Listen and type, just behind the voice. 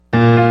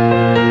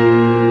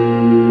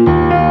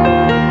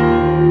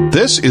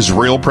This is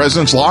Real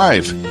Presence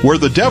Live, where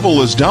the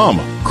devil is dumb,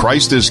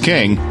 Christ is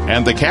king,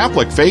 and the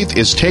Catholic faith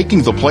is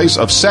taking the place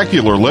of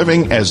secular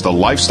living as the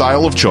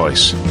lifestyle of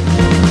choice.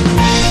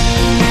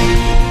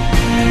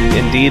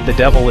 Indeed, the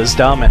devil is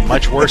dumb, and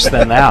much worse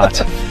than that.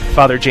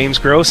 Father James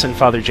Gross and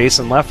Father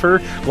Jason Leffer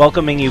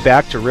welcoming you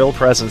back to Real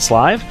Presence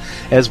Live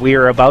as we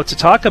are about to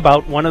talk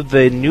about one of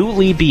the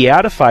newly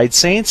beatified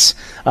saints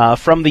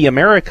from the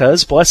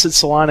Americas, Blessed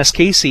Solanus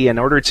Casey. In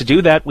order to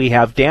do that, we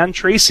have Dan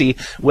Tracy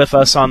with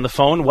us on the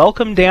phone.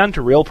 Welcome, Dan,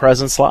 to Real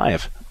Presence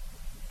Live.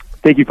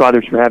 Thank you,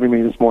 Fathers, for having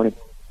me this morning.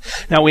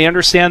 Now, we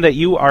understand that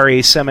you are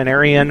a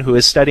seminarian who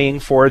is studying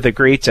for the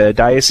great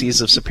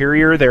Diocese of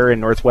Superior there in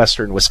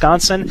northwestern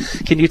Wisconsin.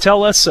 Can you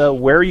tell us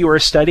where you are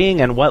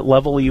studying and what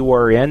level you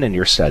are in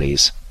your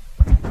studies?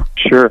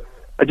 Sure.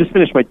 I just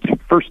finished my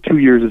first 2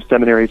 years of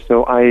seminary,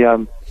 so I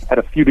had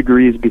a few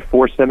degrees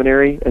before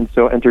seminary, and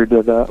so entered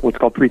what's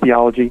called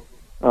pre-theology,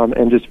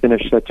 and just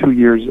finished 2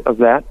 years of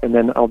that, and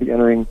then I'll be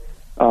entering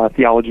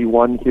Theology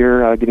 1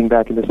 here, getting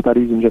back into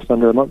studies in just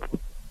under a month.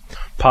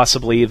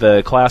 Possibly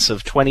the class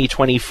of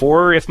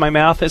 2024, if my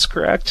math is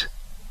correct?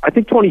 I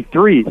think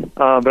 23,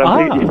 but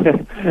I'm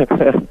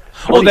thinking...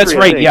 Oh, that's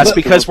right, yes,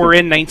 because we're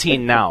in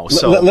 19 now.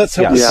 So let's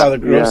hope Father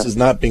Gross is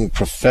not being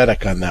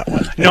prophetic on that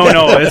one. No,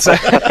 it's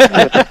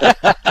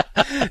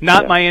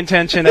not my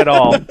intention at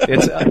all.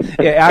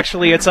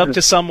 It's up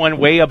to someone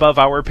way above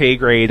our pay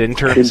grade in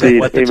terms of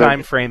what the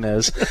time frame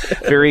is.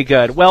 Very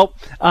good. Well,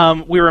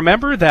 we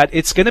remember that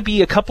it's going to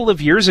be a couple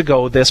of years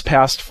ago this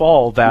past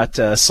fall that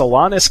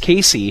Solanus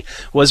Casey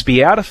was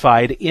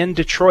beatified in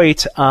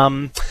Detroit.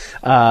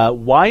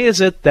 Why is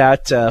it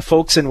that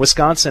folks in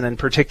Wisconsin, and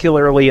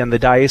particularly in the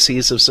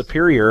Diocese of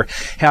Superior,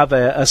 have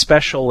a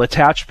special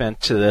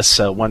attachment to this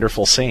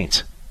wonderful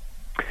saint?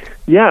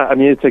 Yeah, I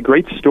mean, it's a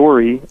great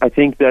story. I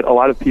think that a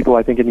lot of people,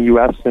 in the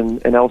U.S.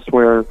 and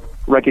elsewhere,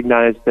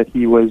 recognize that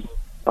he was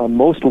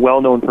most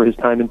well-known for his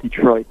time in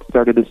Detroit.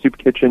 Started a soup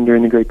kitchen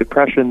during the Great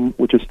Depression,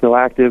 which is still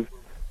active,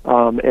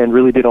 and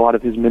really did a lot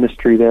of his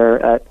ministry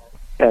there at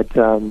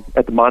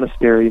the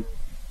monastery,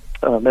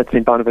 at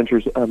St.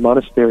 Bonaventure's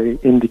Monastery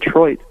in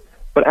Detroit.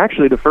 But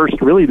actually, for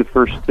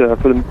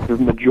the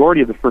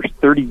majority of the first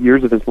 30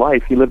 years of his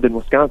life, he lived in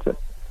Wisconsin.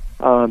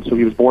 So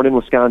he was born in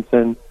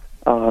Wisconsin,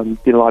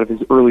 did a lot of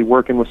his early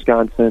work in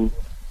Wisconsin,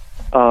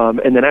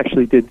 and then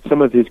actually did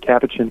some of his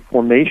Capuchin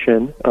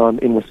formation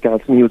in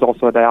Wisconsin. He was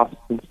also a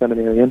diocesan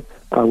seminarian,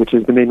 which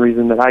is the main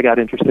reason that I got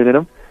interested in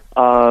him.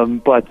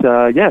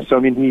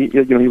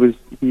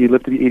 He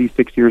lived to be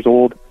 86 years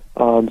old.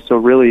 So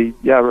really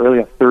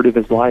a third of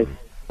his life.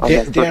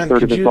 That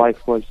third of his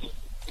life was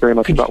very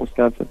much about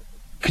Wisconsin.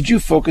 Could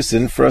you focus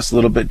in for us a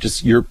little bit,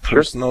 just your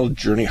personal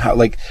journey?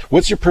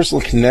 What's your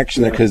personal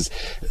connection there? Because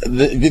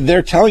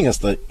they're telling us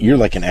that you're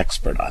like an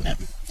expert on him.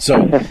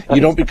 So you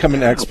don't become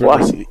an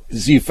expert. So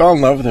you fell in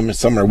love with him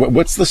somewhere.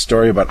 What's the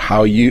story about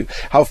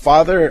how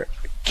Father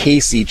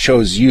Casey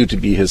chose you to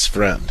be his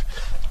friend?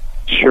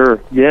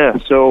 Sure. Yeah.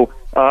 So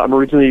I'm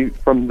originally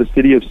from the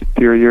city of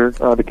Superior.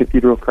 The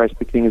Cathedral of Christ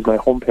the King is my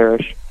home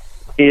parish.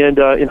 And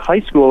in high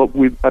school,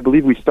 I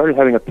believe we started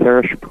having a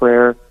parish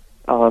prayer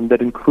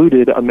that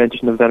included a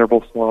mention of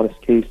Venerable Solanus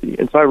Casey.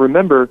 And so I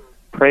remember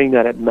praying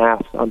that at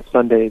Mass on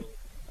Sundays.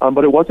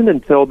 But it wasn't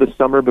until the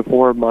summer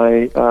before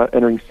my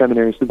entering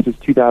seminary, so this is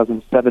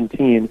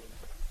 2017,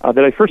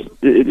 that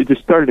it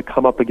just started to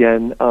come up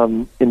again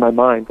in my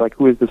mind, like,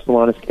 who is this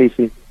Solanus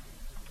Casey?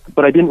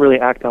 But I didn't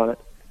really act on it.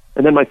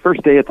 And then my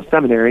first day at the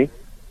seminary,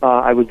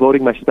 I was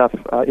loading my stuff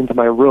into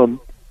my room,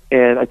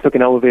 and I took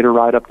an elevator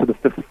ride up to the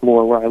 5th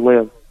floor where I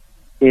live.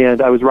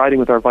 And I was riding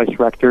with our vice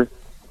rector,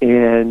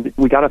 and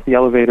we got off the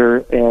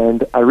elevator,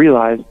 and I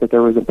realized that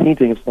there was a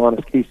painting of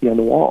Solanus Casey on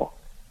the wall.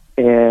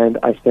 And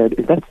I said,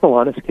 "Is that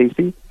Solanus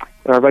Casey?"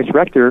 And our vice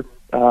rector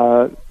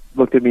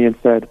looked at me and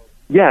said,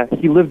 "Yeah,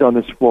 he lived on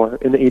this floor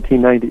in the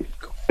 1890s,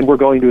 and we're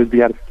going to his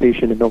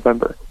beatification in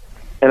November."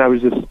 And I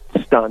was just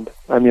stunned.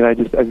 I mean, I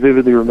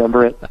vividly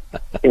remember it.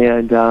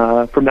 And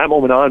from that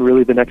moment on,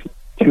 really the next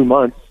 2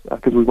 months,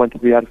 because we went to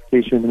the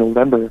beatification in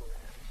November,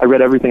 I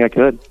read everything I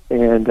could,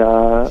 and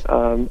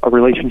a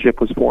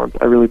relationship was formed.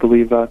 I really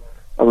believe a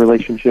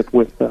relationship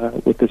with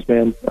this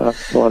man,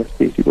 Solanus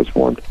Casey, was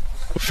formed.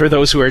 For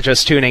those who are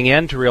just tuning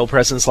in to Real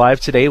Presence Live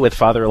today with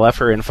Father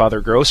Leffer and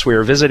Father Gross, we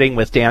are visiting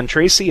with Dan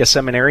Tracy, a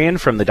seminarian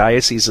from the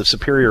Diocese of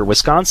Superior,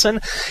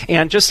 Wisconsin.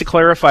 And just to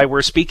clarify,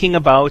 we're speaking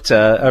about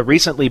a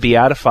recently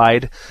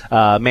beatified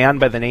man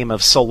by the name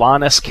of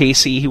Solanus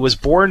Casey. He was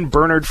born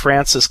Bernard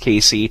Francis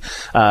Casey,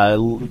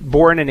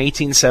 born in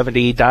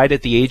 1870, died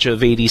at the age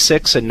of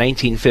 86 in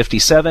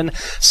 1957.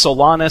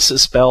 Solanus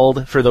is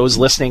spelled, for those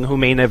listening who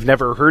may have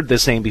never heard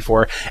this name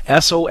before,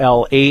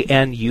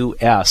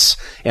 Solanus.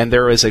 And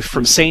there is a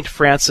from St.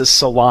 Francis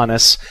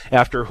Solanus,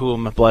 after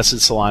whom Blessed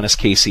Solanus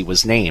Casey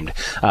was named.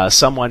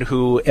 Someone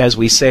who, as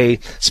we say,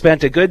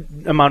 spent a good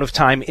amount of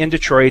time in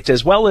Detroit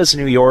as well as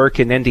New York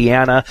and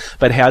Indiana,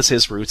 but has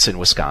his roots in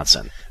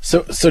Wisconsin.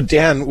 So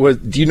Dan,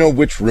 do you know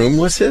which room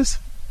was his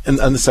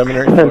on the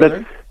seminary floor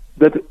there?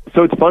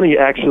 So it's funny,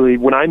 actually,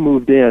 when I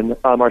moved in,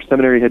 our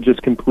seminary had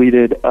just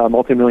completed a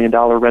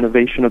multi-million-dollar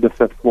renovation of the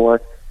 5th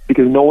floor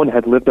because no one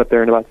had lived up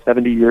there in about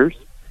 70 years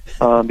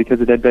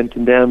because it had been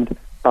condemned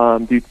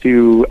due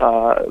to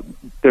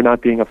there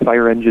not being a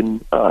fire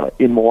engine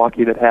in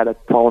Milwaukee that had a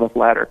tall enough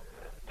ladder.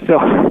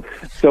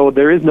 So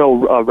there is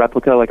no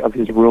replica like of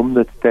his room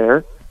that's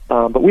there,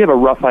 but we have a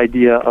rough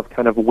idea of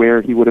kind of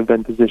where he would have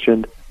been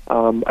positioned.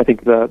 I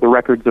think the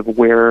records of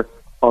where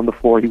on the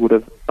floor he would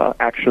have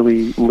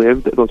actually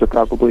lived, those are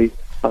probably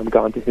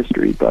gone to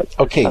history. But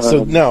okay,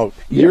 so now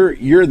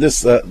you're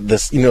this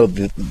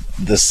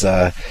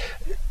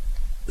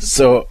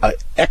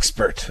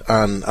expert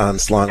on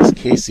Sloanus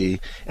Casey,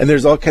 and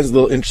there's all kinds of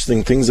little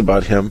interesting things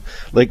about him.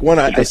 Like one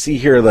I see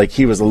here, like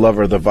he was a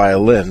lover of the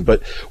violin.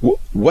 But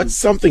what's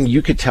something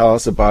you could tell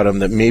us about him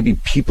that maybe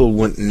people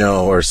wouldn't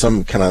know, or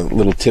some kind of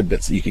little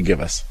tidbits that you could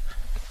give us?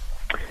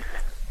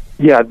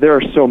 Yeah, there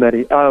are so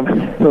many.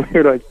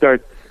 Where do I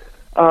start?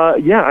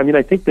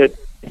 I think that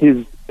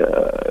his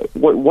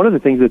one of the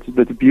things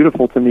that's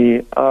beautiful to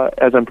me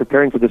as I'm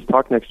preparing for this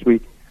talk next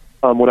week,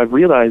 what I've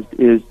realized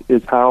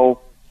is how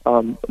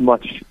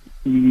much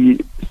he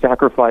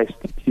sacrificed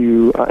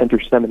to enter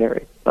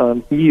seminary.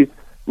 He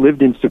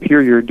lived in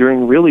Superior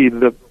during really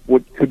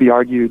what could be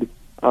argued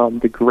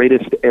the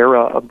greatest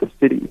era of the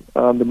city,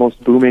 the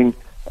most booming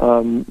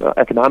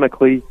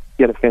economically.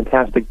 He had a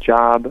fantastic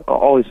job.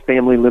 All his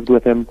family lived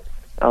with him,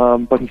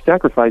 but he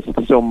sacrificed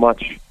so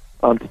much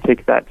to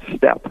take that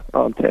step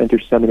to enter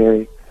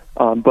seminary.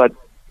 But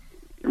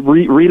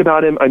read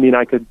about him. I mean,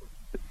 I could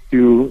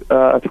do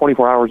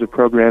 24 hours of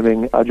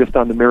programming just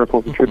on the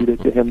miracles attributed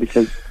to him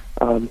because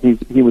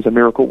he was a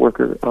miracle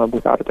worker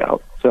without a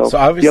doubt. So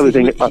the other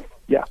thing,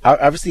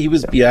 obviously he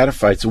was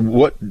beatified. So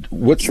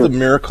what's the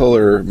miracle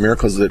or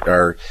miracles that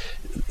are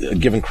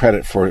given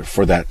credit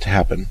for that to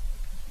happen?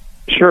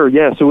 Sure,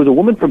 yeah. So it was a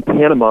woman from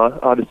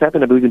Panama. This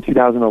happened, I believe, in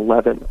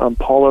 2011,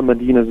 Paula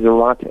Medina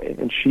Zarate,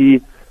 and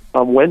she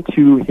went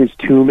to his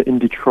tomb in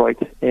Detroit.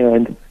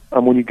 And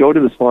when you go to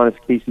the Sloanus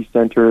Casey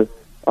Center,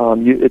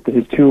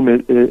 his tomb,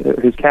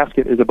 his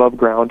casket is above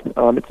ground.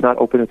 It's not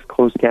open; it's a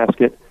closed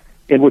casket.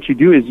 And what you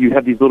do is you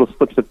have these little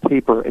slips of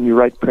paper, and you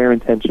write prayer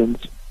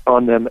intentions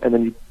on them, and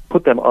then you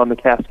put them on the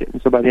casket.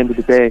 And so by the end of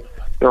the day,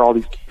 there are all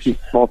these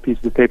small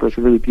pieces of paper. It's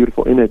a really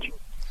beautiful image.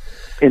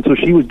 And so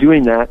she was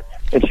doing that,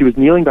 and she was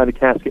kneeling by the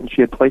casket, and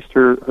she had placed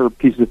her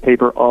pieces of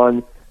paper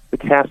on the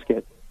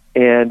casket.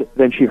 And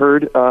then she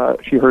heard a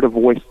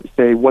voice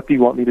say, "What do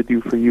you want me to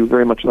do for you?"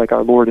 Very much like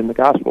our Lord in the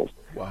Gospels.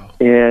 Wow.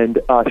 And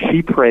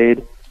she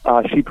prayed.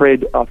 She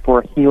prayed for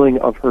a healing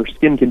of her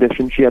skin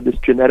condition. She had this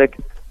genetic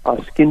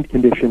skin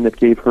condition that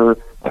gave her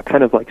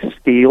kind of like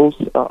scales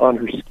on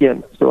her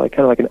skin, so like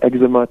kind of like an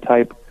eczema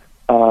type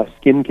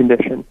skin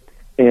condition.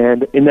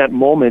 And in that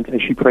moment,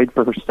 as she prayed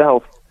for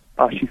herself,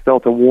 she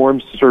felt a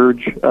warm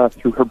surge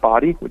through her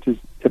body, which is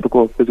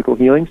typical of physical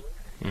healings.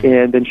 Mm-hmm.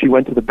 And then she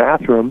went to the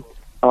bathroom,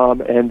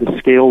 and the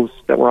scales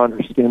that were on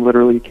her skin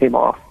literally came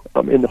off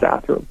in the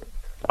bathroom.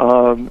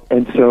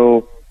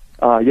 So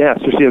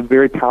she had a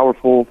very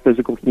powerful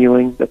physical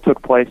healing that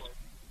took place.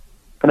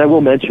 And I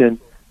will mention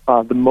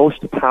the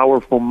most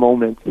powerful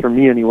moment, for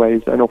me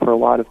anyways, I know for a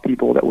lot of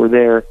people that were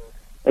there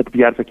at the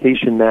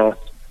Beatification Mass,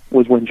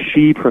 was when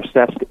she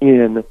processed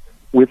in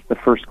with the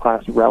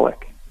first-class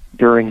relic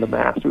during the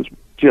Mass. It was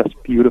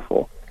just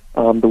beautiful,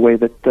 the way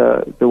that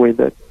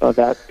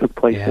that took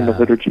place in the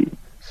liturgy.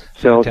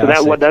 So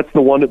that's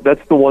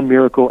the one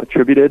miracle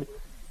attributed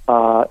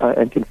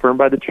and confirmed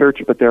by the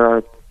Church, but there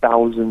are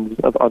thousands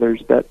of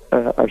others that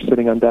are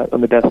sitting on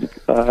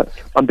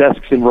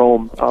desks in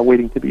Rome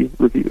waiting to be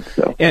reviewed.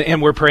 So,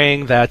 and we're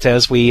praying that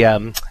as we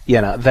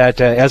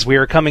as we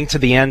are coming to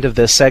the end of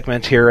this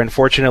segment here,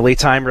 unfortunately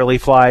time really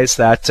flies,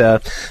 that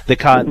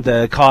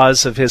the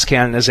cause of his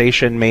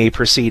canonization may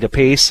proceed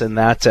apace, and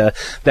that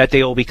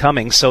day will be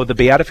coming. So the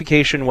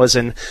beatification was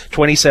in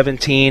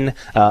 2017,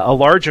 a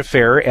large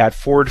affair at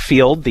Ford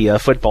Field, the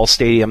football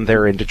stadium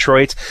there in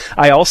Detroit.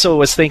 I also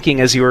was thinking,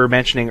 as you were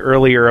mentioning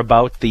earlier,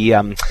 about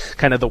the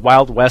kind of the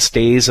Wild West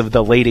days of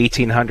the late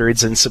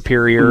 1800s in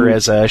Superior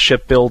as a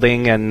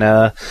shipbuilding and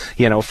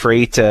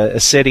freight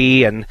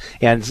city, and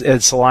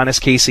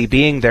Sloanus Casey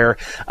being there.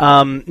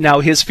 Now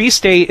his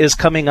feast day is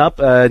coming up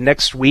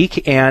next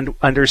week, and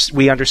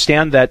we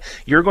understand that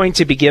you're going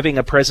to be giving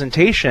a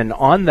presentation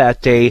on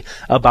that day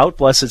about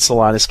Blessed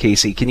Sloanus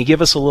Casey. Can you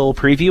give us a little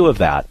preview of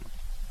that?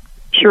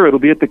 Sure. It'll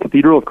be at the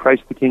Cathedral of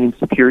Christ the King in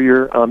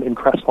Superior in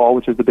Cress Hall,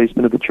 which is the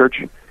basement of the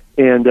church.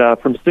 And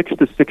from 6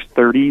 to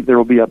 6:30, there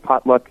will be a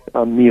potluck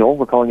meal.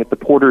 We're calling it the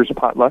Porter's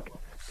Potluck,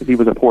 because he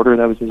was a porter.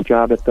 That was his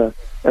job at the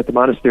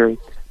monastery.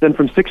 Then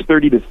from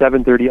 6:30 to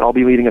 7:30, I'll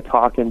be leading a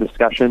talk and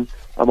discussion.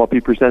 I'll be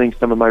presenting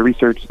some of my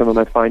research, some of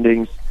my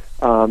findings,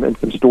 and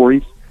some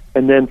stories.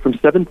 And then from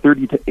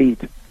 7:30 to 8,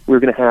 we're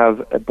going to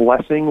have a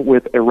blessing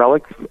with a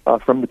relic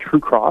from the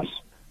True Cross,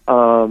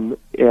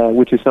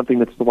 which is something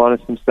that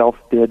Sloanus himself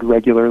did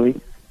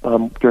regularly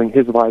during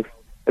his life.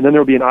 And then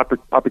there will be an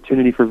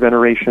opportunity for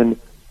veneration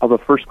of a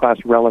first-class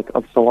relic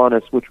of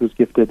Sloanus, which was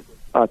gifted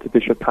to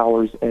Bishop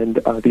Powers and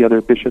the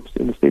other bishops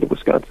in the state of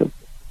Wisconsin.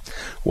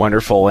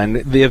 Wonderful. And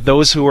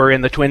those who are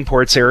in the Twin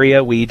Ports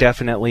area, we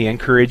definitely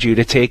encourage you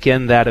to take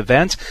in that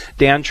event.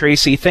 Dan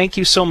Tracy, thank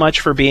you so much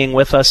for being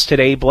with us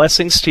today.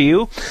 Blessings to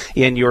you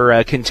in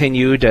your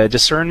continued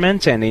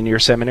discernment and in your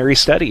seminary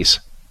studies.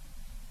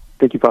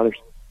 Thank you, Fathers.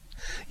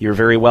 You're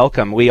very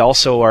welcome. We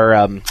also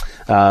are.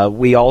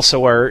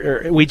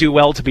 We do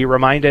well to be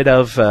reminded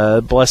of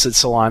Blessed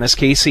Solanus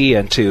Casey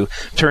and to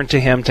turn to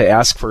him to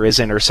ask for his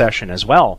intercession as well.